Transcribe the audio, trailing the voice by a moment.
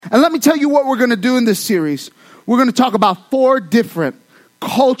And let me tell you what we're going to do in this series. We're going to talk about 4 different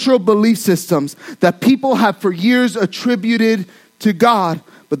cultural belief systems that people have for years attributed to God.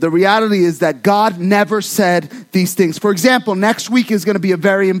 But the reality is that God never said these things. For example, next week is going to be a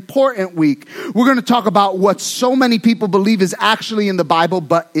very important week. We're going to talk about what so many people believe is actually in the Bible,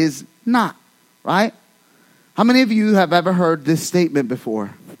 but is not, right? How many of you have ever heard this statement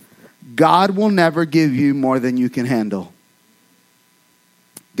before? God will never give you more than you can handle.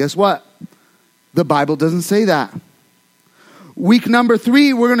 Guess what? The Bible doesn't say that. Week number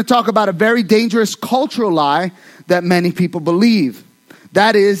 3, we're going to talk about a very dangerous cultural lie that many people believe.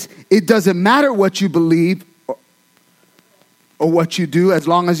 That is, it doesn't matter what you believe or what you do as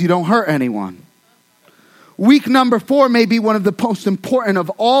long as you don't hurt anyone. Week number 4 may be one of the most important of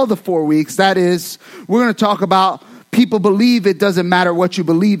all the 4 weeks. That is, we're going to talk about people believe it doesn't matter what you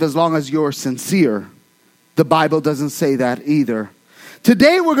believe as long as you're sincere. The Bible doesn't say that either.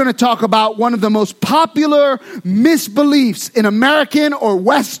 Today we're going to talk about one of the most popular misbeliefs in American or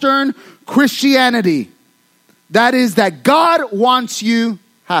Western Christianity. That is that God wants you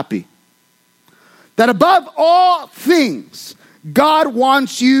happy. That above all things, God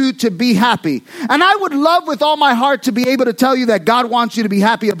wants you to be happy. And I would love with all my heart to be able to tell you that God wants you to be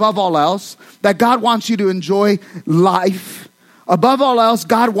happy above all else. That God wants you to enjoy life. Above all else,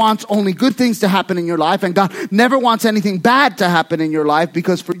 God wants only good things to happen in your life. And God never wants anything bad to happen in your life.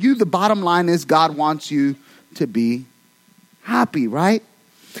 Because for you, the bottom line is God wants you to be happy, right?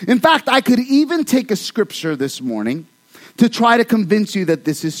 In fact, I could even take a scripture this morning to try to convince you that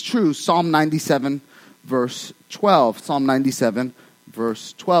this is true. Psalm 97, verse 12. Psalm 97,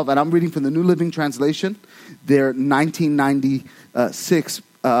 verse 12. And I'm reading from the New Living Translation, their 1996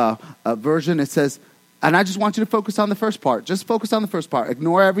 version. It says, and I just want you to focus on the first part. Just focus on the first part.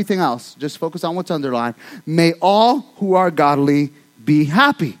 Ignore everything else. Just focus on what's underlined. May all who are godly be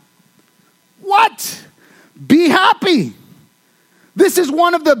happy. What? Be happy. This is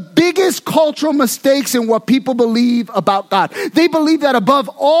one of the biggest cultural mistakes in what people believe about God. They believe that above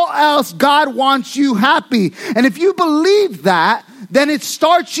all else, God wants you happy. And if you believe that, then it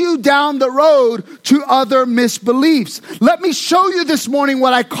starts you down the road to other misbeliefs. Let me show you this morning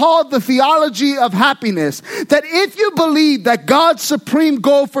what I call the theology of happiness. That if you believe that God's supreme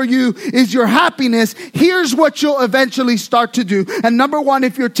goal for you is your happiness, here's what you'll eventually start to do. And number 1,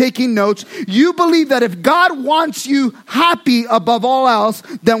 if you're taking notes, you believe that if God wants you happy above all else,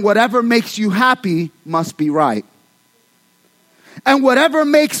 then whatever makes you happy must be right. And whatever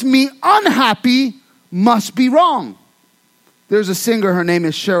makes me unhappy must be wrong. There's a singer, her name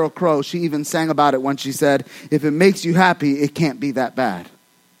is Sheryl Crow. She even sang about it when she said, if it makes you happy, it can't be that bad.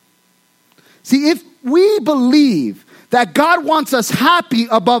 See, if we believe that God wants us happy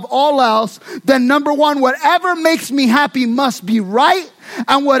above all else, then number 1, whatever makes me happy must be right,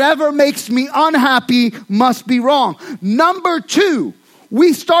 and whatever makes me unhappy must be wrong. Number 2,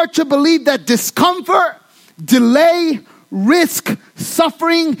 we start to believe that discomfort, delay, risk,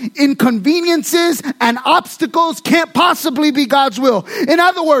 suffering, inconveniences, and obstacles can't possibly be God's will. In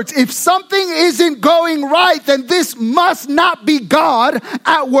other words, if something isn't going right, then this must not be God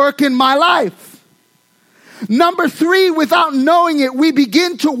at work in my life. Number 3, without knowing it, we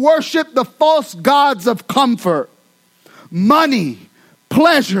begin to worship the false gods of comfort, money,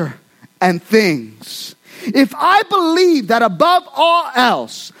 pleasure, and things. If I believe that above all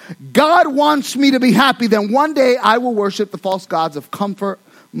else, God wants me to be happy, then one day I will worship the false gods of comfort,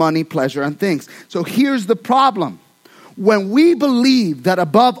 money, pleasure, and things. So here's the problem. When we believe that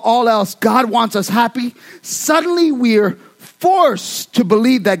above all else, God wants us happy, suddenly we're forced to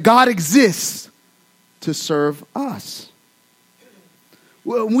believe that God exists to serve us.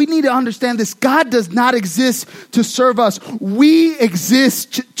 Well, we need to understand this. God does not exist to serve us. We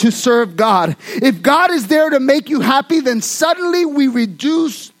exist to serve God. If God is there to make you happy, then suddenly we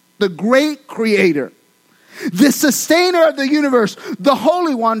reduce the great creator, the sustainer of the universe, the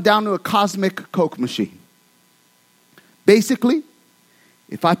Holy One, down to a cosmic Coke machine. Basically,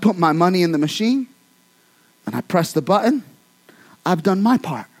 if I put my money in the machine and I press the button, I've done my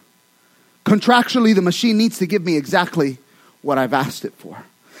part. Contractually, the machine needs to give me exactly what I've asked it for.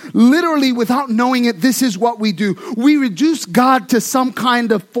 Literally, without knowing it, this is what we do. We reduce God to some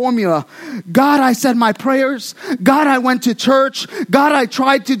kind of formula. God, I said my prayers. God, I went to church. God, I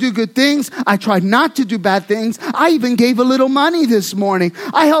tried to do good things. I tried not to do bad things. I even gave a little money this morning.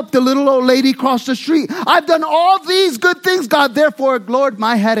 I helped a little old lady cross the street. I've done all these good things, God. Therefore, Lord,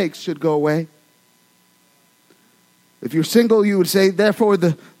 my headaches should go away. If you're single, you would say, therefore,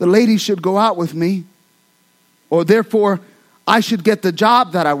 the lady should go out with me. Or therefore, I should get the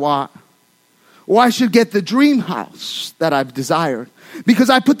job that I want. Or I should get the dream house that I've desired. Because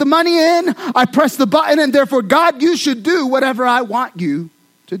I put the money in, I press the button, and therefore, God, you should do whatever I want you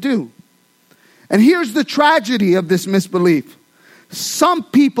to do. And here's the tragedy of this misbelief. Some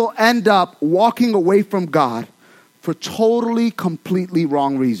people end up walking away from God for totally, completely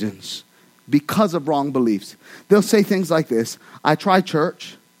wrong reasons because of wrong beliefs. They'll say things like this: I tried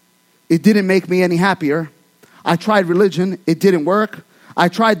church. It didn't make me any happier. I tried religion. It didn't work. I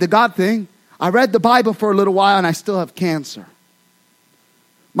tried the God thing. I read the Bible for a little while and I still have cancer.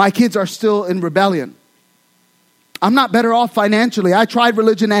 My kids are still in rebellion. I'm not better off financially. I tried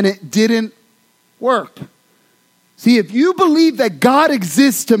religion and it didn't work. See, if you believe that God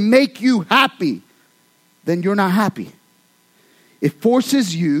exists to make you happy, then you're not happy. It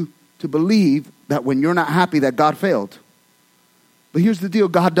forces you to believe that when you're not happy that God failed. But here's the deal,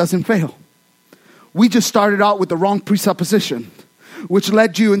 God doesn't fail. We just started out with the wrong presupposition, which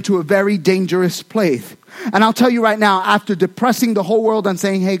led you into a very dangerous place. And I'll tell you right now, after depressing the whole world and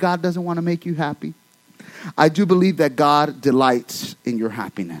saying, hey, God doesn't want to make you happy, I do believe that God delights in your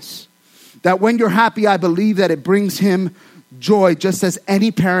happiness. That when you're happy, I believe that it brings him joy, just as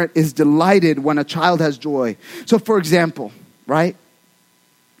any parent is delighted when a child has joy. So for example, right?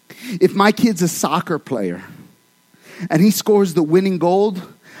 If my kid's a soccer player and he scores the winning goal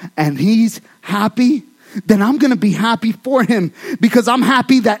and he's happy, then I'm going to be happy for him because I'm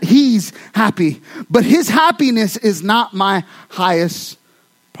happy that he's happy. But his happiness is not my highest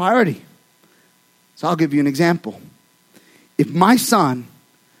priority. So I'll give you an example. If my son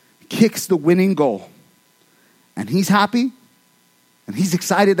kicks the winning goal and he's happy and he's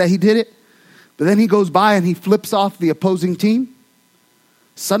excited that he did it, but then he goes by and he flips off the opposing team,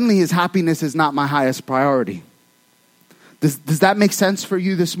 suddenly his happiness is not my highest priority. Does that make sense for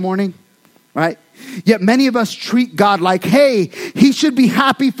you this morning? Right? Yet many of us treat God like, hey, he should be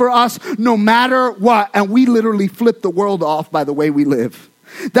happy for us no matter what. And we literally flip the world off by the way we live.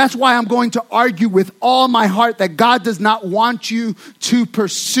 That's why I'm going to argue with all my heart that God does not want you to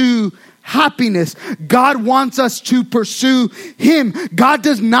pursue happiness. God wants us to pursue him. God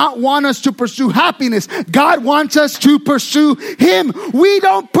does not want us to pursue happiness. God wants us to pursue him. We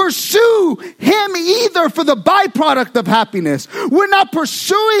don't pursue him either for the byproduct of happiness. We're not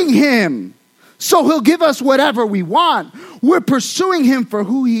pursuing him so he'll give us whatever we want. We're pursuing him for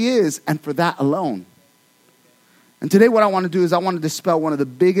who he is and for that alone. And today what I want to do is I want to dispel one of the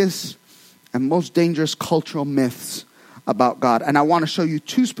biggest and most dangerous cultural myths about God. And I want to show you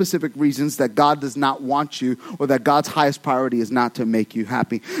two specific reasons that God does not want you, or that God's highest priority is not to make you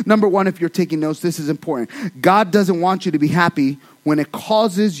happy. Number one, if you're taking notes, this is important. God doesn't want you to be happy when it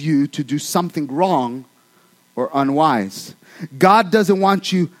causes you to do something wrong or unwise. God doesn't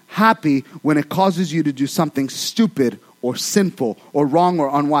want you happy when it causes you to do something stupid or sinful or wrong or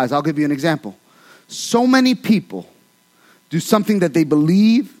unwise. I'll give you an example. So many people do something that they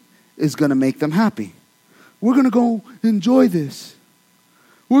believe is going to make them happy. We're going to go enjoy this.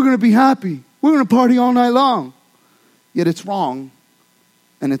 We're going to be happy. We're going to party all night long. Yet it's wrong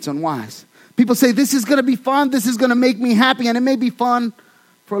and it's unwise. People say, this is going to be fun. This is going to make me happy. And it may be fun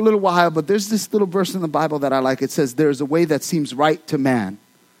for a little while, but there's this little verse in the Bible that I like. It says, there's a way that seems right to man,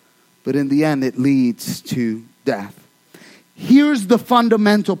 but in the end it leads to death. Here's the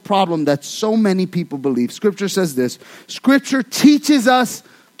fundamental problem that so many people believe. Scripture says this. Scripture teaches us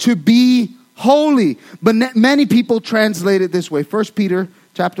to be holy, but many people translate it this way. 1 Peter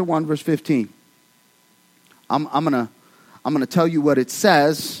chapter 1, verse 15. I'm gonna tell you what it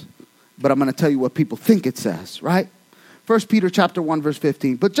says, but I'm gonna tell you what people think it says, right? 1 Peter chapter 1, verse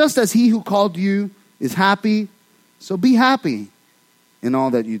 15. But just as he who called you is happy, so be happy in all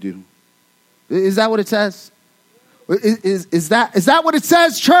that you do. Is that what it says? Is that what it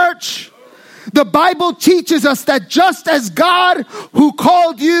says, church? The Bible teaches us that just as God who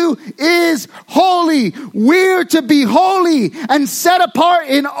called you is holy, we're to be holy and set apart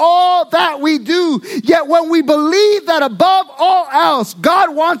in all that we do. Yet when we believe that above all else,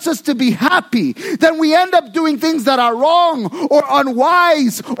 God wants us to be happy, then we end up doing things that are wrong or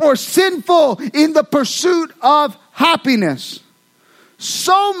unwise or sinful in the pursuit of happiness.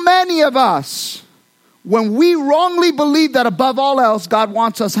 So many of us, when we wrongly believe that above all else, God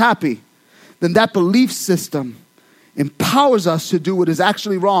wants us happy, then that belief system empowers us to do what is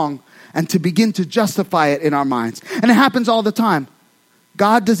actually wrong and to begin to justify it in our minds. And it happens all the time.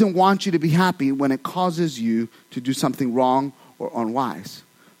 God doesn't want you to be happy when it causes you to do something wrong or unwise.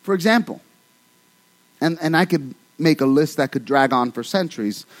 For example, and I could make a list that could drag on for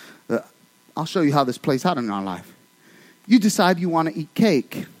centuries. I'll show you how this plays out in our life. You decide you want to eat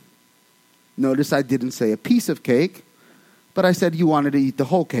cake. Notice I didn't say a piece of cake, but I said you wanted to eat the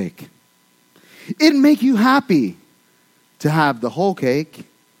whole cake. It'd make you happy to have the whole cake,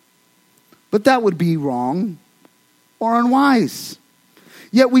 but that would be wrong or unwise.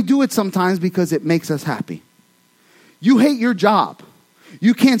 Yet we do it sometimes because it makes us happy. You hate your job.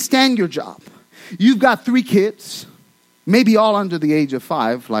 You can't stand your job. You've got 3 kids, maybe all under the age of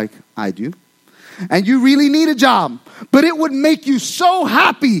 5, like I do. And you really need a job. But it would make you so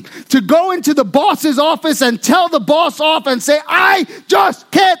happy to go into the boss's office and tell the boss off and say, I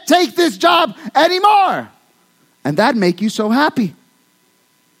just can't take this job anymore. And that'd make you so happy.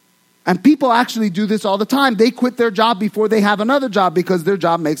 And people actually do this all the time. They quit their job before they have another job because their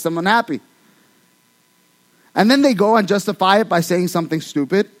job makes them unhappy. And then they go and justify it by saying something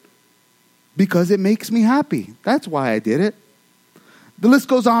stupid. Because it makes me happy. That's why I did it. The list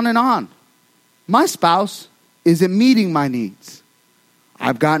goes on and on. My spouse isn't meeting my needs.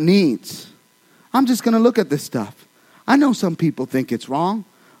 I've got needs. I'm just going to look at this stuff. I know some people think it's wrong,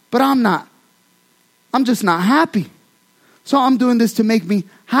 but I'm not. I'm just not happy. So I'm doing this to make me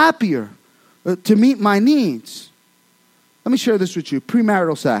happier, to meet my needs. Let me share this with you.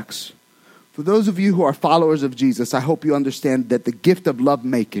 Premarital sex. For those of you who are followers of Jesus, I hope you understand that the gift of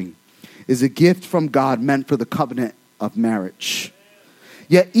lovemaking is a gift from God meant for the covenant of marriage.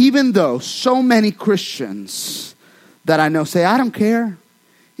 Yet even though so many Christians that I know say, I don't care,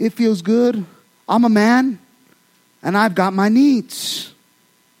 it feels good, I'm a man, and I've got my needs.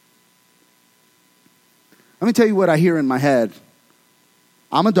 Let me tell you what I hear in my head.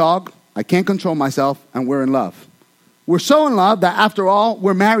 I'm a dog, I can't control myself, and we're in love. We're so in love that after all,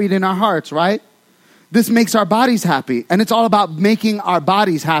 we're married in our hearts, right? This makes our bodies happy, and it's all about making our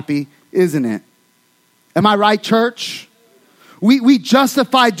bodies happy, isn't it? Am I right, church? We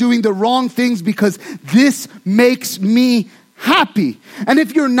justify doing the wrong things because this makes me happy. And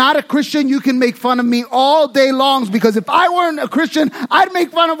if you're not a Christian, you can make fun of me all day long because if I weren't a Christian, I'd make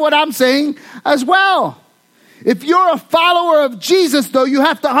fun of what I'm saying as well. If you're a follower of Jesus, though, you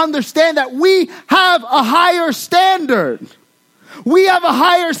have to understand that we have a higher standard. We have a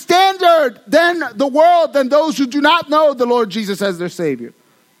higher standard than the world, than those who do not know the Lord Jesus as their Savior.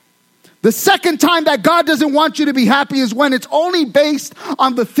 The second time that God doesn't want you to be happy is when it's only based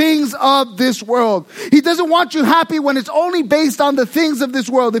on the things of this world. He doesn't want you happy when it's only based on the things of this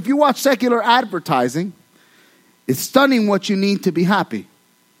world. If you watch secular advertising, it's stunning what you need to be happy.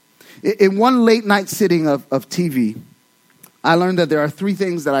 In one late night sitting of TV, I learned that there are 3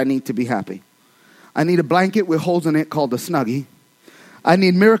 things that I need to be happy. I need a blanket with holes in it called a Snuggie. I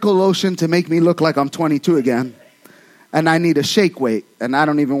need miracle lotion to make me look like I'm 22 again. And I need a shake weight. And I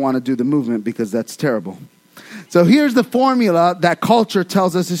don't even want to do the movement because that's terrible. So here's the formula that culture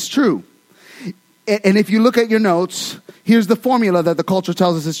tells us is true. And if you look at your notes, here's the formula that the culture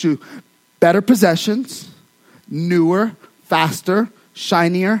tells us is true. Better possessions, newer, faster,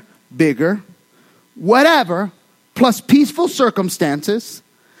 shinier, bigger, whatever, plus peaceful circumstances,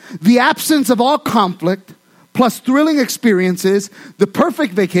 the absence of all conflict, plus thrilling experiences, the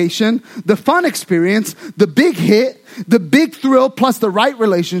perfect vacation, the fun experience, the big hit, the big thrill, plus the right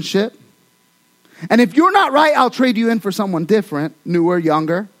relationship. And if you're not right, I'll trade you in for someone different, newer,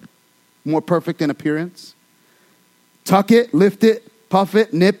 younger, more perfect in appearance. Tuck it, lift it, puff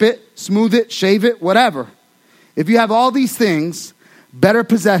it, nip it, smooth it, shave it, whatever. If you have all these things, better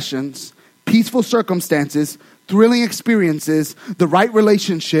possessions, peaceful circumstances, thrilling experiences, the right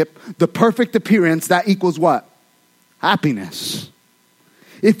relationship, the perfect appearance, that equals what? Happiness.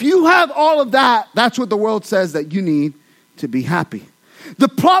 If you have all of that, that's what the world says that you need to be happy. The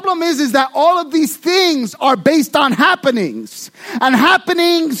problem is that all of these things are based on happenings. And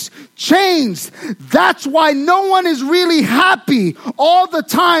happenings change. That's why no one is really happy all the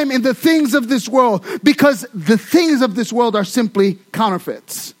time in the things of this world. Because the things of this world are simply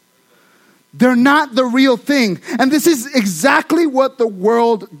counterfeits. They're not the real thing. And this is exactly what the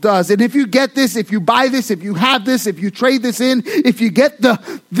world does. And if you get this, if you buy this, if you have this, if you trade this in, if you get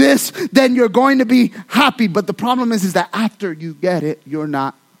this, then you're going to be happy. But the problem is that after you get it, you're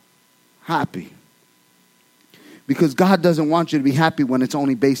not happy. Because God doesn't want you to be happy when it's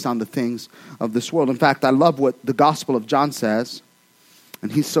only based on the things of this world. In fact, I love what the Gospel of John says.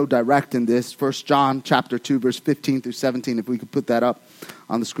 And he's so direct in this. 1 John chapter 2, verse 15 through 17. If we could put that up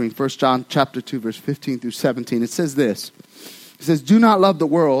on the screen. 1 John chapter 2, verse 15 through 17. It says this. It says, do not love the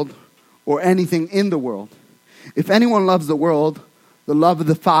world or anything in the world. If anyone loves the world, the love of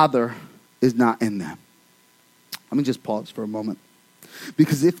the Father is not in them. Let me just pause for a moment.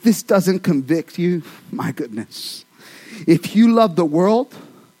 Because if this doesn't convict you, my goodness. If you love the world,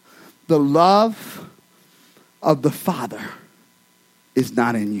 the love of the Father is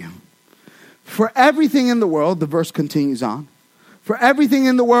not in you. For everything in the world, the verse continues on. For everything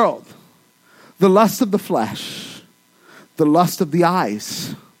in the world, The lust of the flesh, the lust of the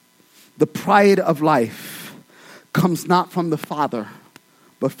eyes, the pride of life comes not from the Father,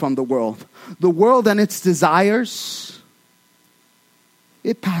 but from the world. The world and its desires,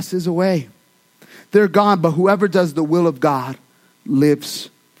 it passes away. They're gone, but whoever does the will of God lives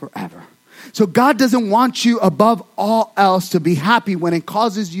forever. So God doesn't want you above all else to be happy when it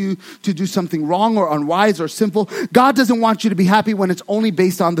causes you to do something wrong or unwise or sinful. God doesn't want you to be happy when it's only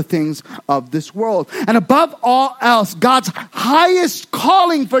based on the things of this world. And above all else, God's highest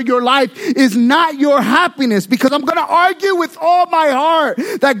calling for your life is not your happiness, because I'm going to argue with all my heart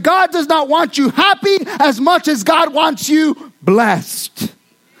that God does not want you happy as much as God wants you blessed.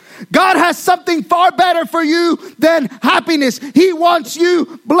 God has something far better for you than happiness. He wants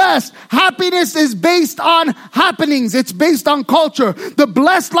you blessed. Happiness is based on happenings. It's based on culture. The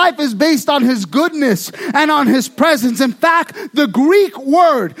blessed life is based on His goodness and on His presence. In fact, the Greek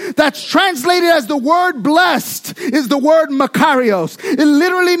word that's translated as the word blessed is the word makarios. It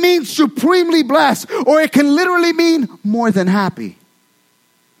literally means supremely blessed, or it can literally mean more than happy.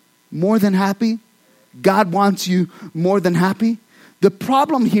 More than happy? God wants you more than happy? The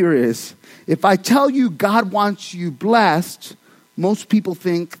problem here is, if I tell you God wants you blessed, most people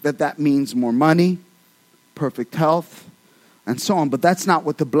think that that means more money, perfect health, and so on. But that's not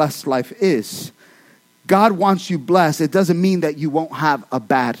what the blessed life is. God wants you blessed. It doesn't mean that you won't have a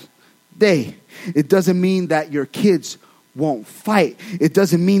bad day. It doesn't mean that your kids won't fight. It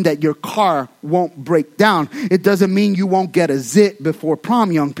doesn't mean that your car won't break down. It doesn't mean you won't get a zit before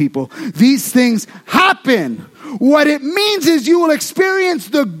prom, young people. These things happen. What it means is you will experience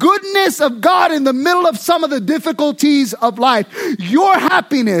the goodness of God in the middle of some of the difficulties of life. Your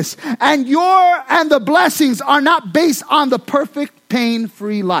happiness and the blessings are not based on the perfect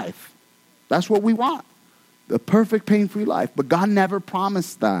pain-free life. That's what we want. The perfect pain-free life. But God never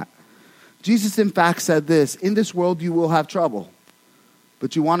promised that. Jesus, in fact, said this: in this world you will have trouble.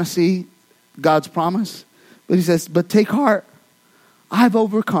 But you want to see God's promise? But He says, but take heart. I've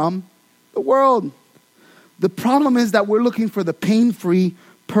overcome the world. The problem is that we're looking for the pain-free,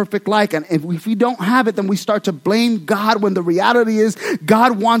 perfect life. And if we don't have it, then we start to blame God, when the reality is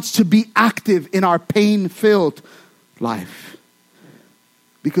God wants to be active in our pain-filled life.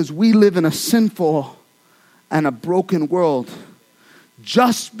 Because we live in a sinful and a broken world.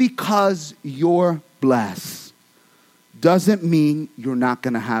 Just because you're blessed doesn't mean you're not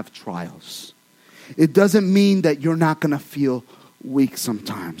going to have trials. It doesn't mean that you're not going to feel weak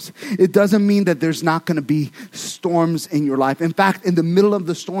sometimes. It doesn't mean that there's not going to be storms in your life. In fact, in the middle of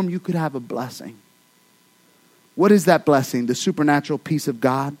the storm, you could have a blessing. What is that blessing? The supernatural peace of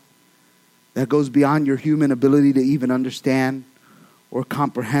God that goes beyond your human ability to even understand or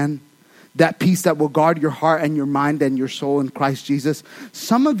comprehend. That peace that will guard your heart and your mind and your soul in Christ Jesus.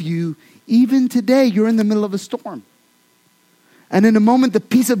 Some of you, even today, you're in the middle of a storm. And in a moment, the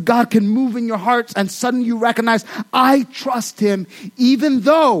peace of God can move in your hearts, and suddenly you recognize, I trust Him even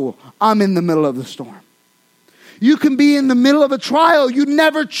though I'm in the middle of the storm. You can be in the middle of a trial. You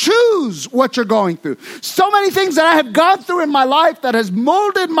never choose what you're going through. So many things that I have gone through in my life that has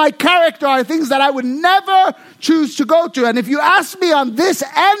molded my character are things that I would never choose to go through. And if you ask me on this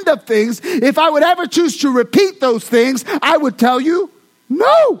end of things, if I would ever choose to repeat those things, I would tell you,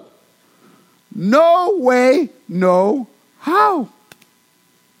 no. No way, no how.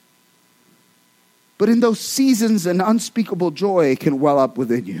 But in those seasons, an unspeakable joy can well up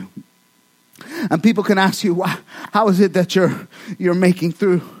within you. And people can ask you, how is it that you're making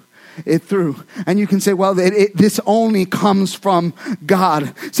through? And you can say, well, this only comes from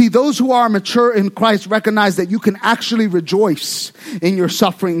God. See, those who are mature in Christ recognize that you can actually rejoice in your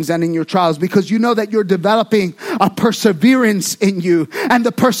sufferings and in your trials, because you know that you're developing a perseverance in you, and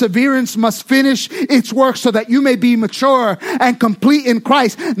the perseverance must finish its work so that you may be mature and complete in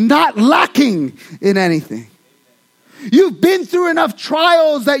Christ, not lacking in anything. You've been through enough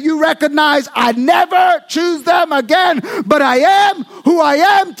trials that you recognize, I never choose them again, but I am who I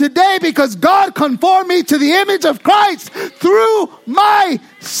am today because God conformed me to the image of Christ through my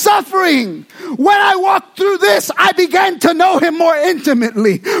suffering. When I walked through this, I began to know Him more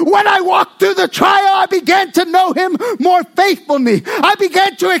intimately. When I walked through the trial, I began to know Him more faithfully. I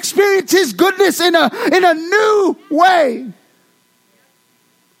began to experience His goodness in a new way.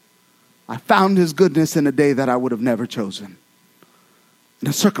 I found His goodness in a day that I would have never chosen, in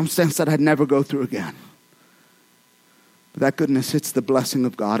a circumstance that I'd never go through again. But that goodness, it's the blessing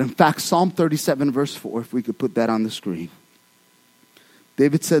of God. In fact, Psalm 37 verse 4, if we could put that on the screen.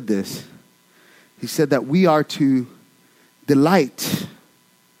 David said this. He said that we are to delight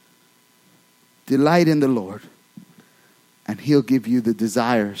in the Lord, and He'll give you the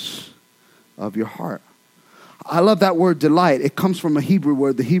desires of your heart. I love that word delight. It comes from a Hebrew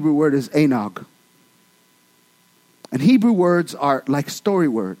word. The Hebrew word is enog. And Hebrew words are like story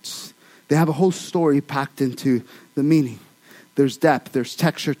words. They have a whole story packed into the meaning. There's depth, there's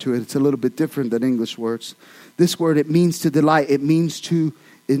texture to it. It's a little bit different than English words. This word, it means to delight. It means to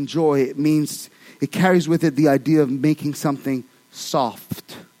enjoy. It carries with it the idea of making something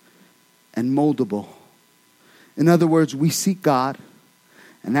soft and moldable. In other words, we seek God.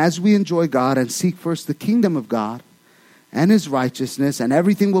 And as we enjoy God and seek first the kingdom of God and His righteousness, and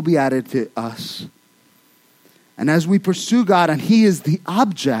everything will be added to us. And as we pursue God and He is the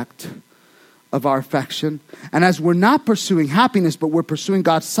object of our affection, and as we're not pursuing happiness, but we're pursuing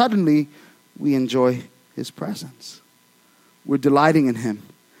God, suddenly we enjoy His presence. We're delighting in Him.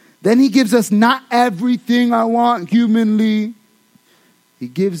 Then He gives us not everything I want humanly. He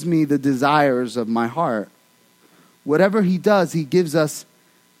gives me the desires of my heart. Whatever He does, He gives us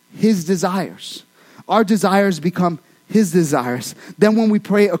His desires. Our desires become His desires. Then when we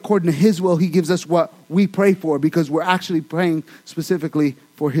pray according to His will, He gives us what we pray for, because we're actually praying specifically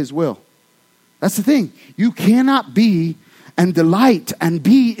for His will. That's the thing. You cannot be and delight and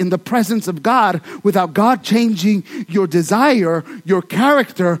be in the presence of God without God changing your desire, your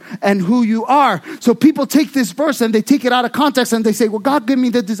character, and who you are. So people take this verse and they take it out of context and they say, well, God, give me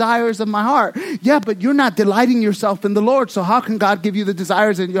the desires of my heart. Yeah, but you're not delighting yourself in the Lord. So how can God give you the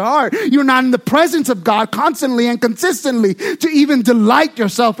desires in your heart? You're not in the presence of God constantly and consistently to even delight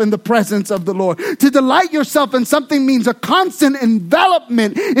yourself in the presence of the Lord. To delight yourself in something means a constant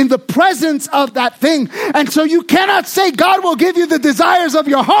envelopment in the presence of that thing. And so you cannot say God will give you the desires of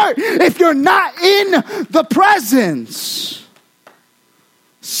your heart if you're not in the presence.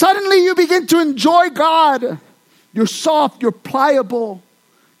 Suddenly you begin to enjoy God. You're soft, you're pliable,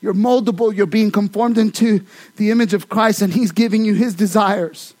 you're moldable, you're being conformed into the image of Christ, and He's giving you His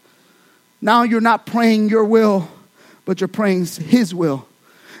desires. Now you're not praying your will, but you're praying His will.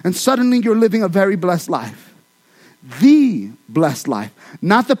 And suddenly you're living a very blessed life. The blessed life.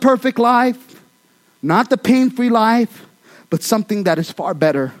 Not the perfect life, not the pain-free life, but something that is far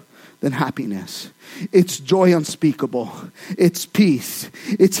better than happiness. It's joy unspeakable. It's peace.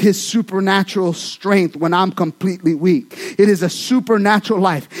 It's His supernatural strength when I'm completely weak. It is a supernatural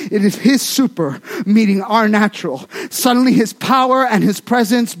life. It is His super meeting our natural. Suddenly His power and His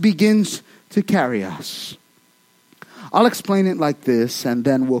presence begins to carry us. I'll explain it like this, and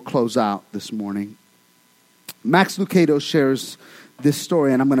then we'll close out this morning. Max Lucado shares this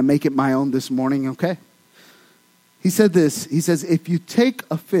story, and I'm going to make it my own this morning, okay? He said this. He says, if you take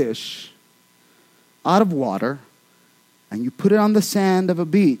a fish out of water and you put it on the sand of a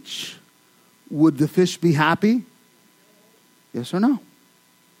beach, would the fish be happy? Yes or no?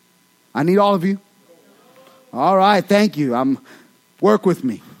 I need all of you. All right, thank you. Work with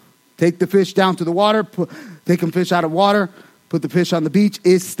me. Take the fish down to the water. Take a fish out of water. Put the fish on the beach.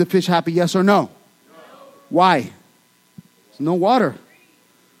 Is the fish happy? Yes or no? Why? There's no water.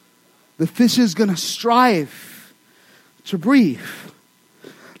 The fish is going to strive to breathe.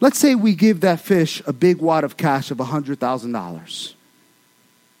 Let's say we give that fish a big wad of cash of $100,000.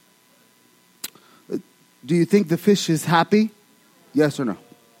 Do you think the fish is happy? Yes or no?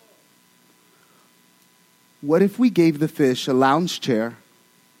 What if we gave the fish a lounge chair,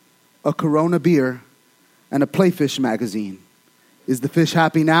 a Corona beer, and a Playfish magazine? Is the fish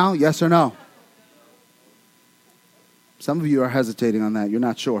happy now? Yes or no? Some of you are hesitating on that. You're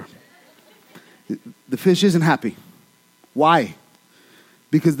not sure. The fish isn't happy. Why?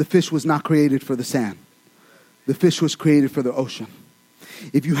 Because the fish was not created for the sand. The fish was created for the ocean.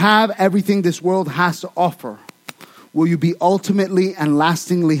 If you have everything this world has to offer, will you be ultimately and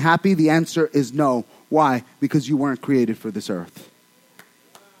lastingly happy? The answer is no. Why? Because you weren't created for this earth.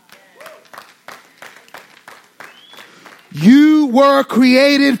 You were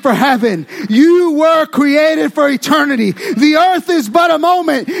created for heaven. You were created for eternity. The earth is but a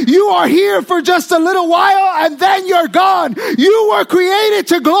moment. You are here for just a little while and then you're gone. You were created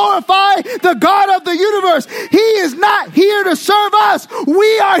to glorify the God of the universe. He is not here to serve us.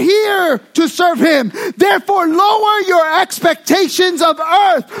 We are here to serve Him. Therefore, lower your expectations of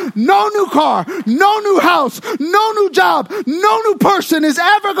earth. No new car, no new house, no new job, no new person is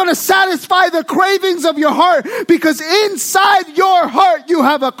ever going to satisfy the cravings of your heart, because inside your heart you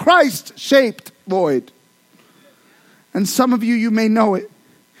have a Christ-shaped void. And some of you may know it.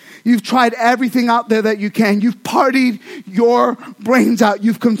 You've tried everything out there that you can. You've partied your brains out.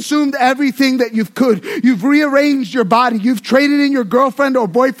 You've consumed everything that you could. You've rearranged your body. You've traded in your girlfriend or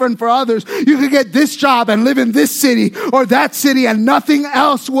boyfriend for others. You could get this job and live in this city or that city, and nothing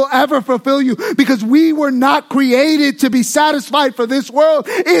else will ever fulfill you, because we were not created to be satisfied for this world.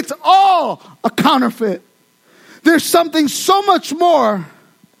 It's all a counterfeit. There's something so much more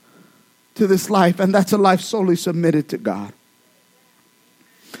to this life, and that's a life solely submitted to God.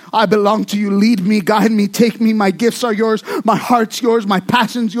 I belong to you. Lead me, guide me, take me. My gifts are yours. My heart's yours. My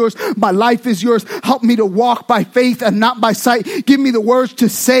passion's yours. My life is yours. Help me to walk by faith and not by sight. Give me the words to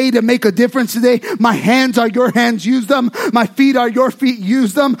say to make a difference today. My hands are your hands. Use them. My feet are your feet.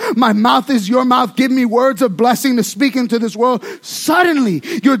 Use them. My mouth is your mouth. Give me words of blessing to speak into this world. Suddenly,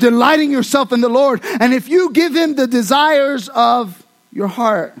 you're delighting yourself in the Lord. And if you give him the desires of your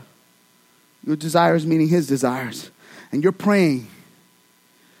heart, your desires meaning his desires, and you're praying,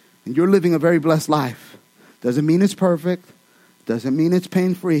 and you're living a very blessed life. Doesn't mean it's perfect. Doesn't mean it's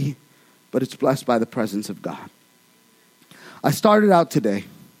pain-free. But it's blessed by the presence of God. I started out today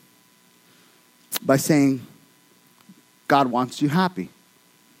by saying, God wants you happy.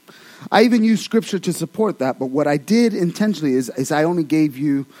 I even used scripture to support that. But what I did intentionally is I only gave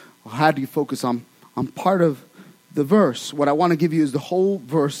you, or had you focus on part of the verse. What I want to give you is the whole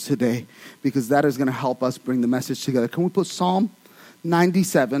verse today, because that is going to help us bring the message together. Can we put Psalm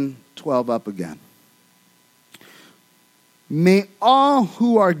 97:12 up again? May all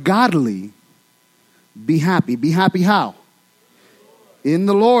who are godly be happy. Be happy how? In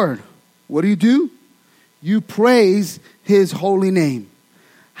the Lord. What do? You praise his holy name.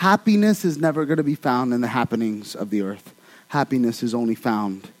 Happiness is never going to be found in the happenings of the earth. Happiness is only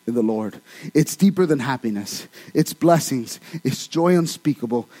found in the Lord. It's deeper than happiness. It's blessings. It's joy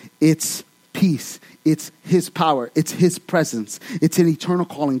unspeakable. It's peace. It's his power. It's his presence. It's an eternal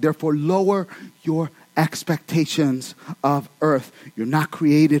calling. Therefore, lower your expectations of earth. You're not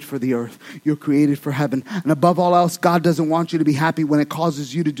created for the earth. You're created for heaven. And above all else, God doesn't want you to be happy when it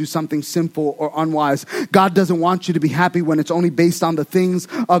causes you to do something sinful or unwise. God doesn't want you to be happy when it's only based on the things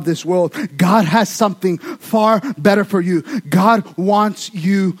of this world. God has something far better for you. God wants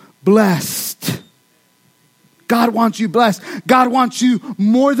you blessed. God wants you blessed. God wants you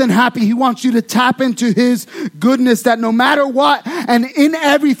more than happy. He wants you to tap into his goodness, that no matter what, and in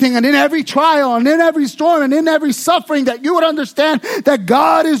everything, and in every trial, and in every storm, and in every suffering, that you would understand that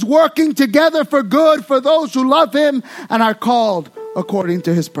God is working together for good for those who love him and are called according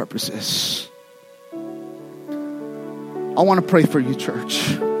to his purposes. I want to pray for you,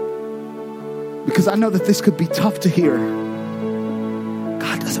 church, because I know that this could be tough to hear.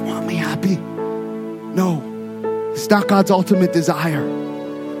 God doesn't want me happy. No. It's not God's ultimate desire.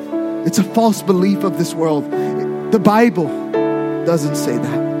 It's a false belief of this world. The Bible doesn't say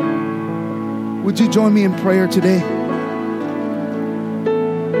that. Would you join me in prayer today?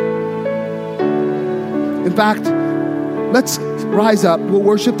 In fact, let's rise up. We'll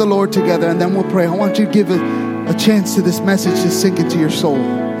worship the Lord together, and then we'll pray. I want you to give a chance to this message to sink into your soul.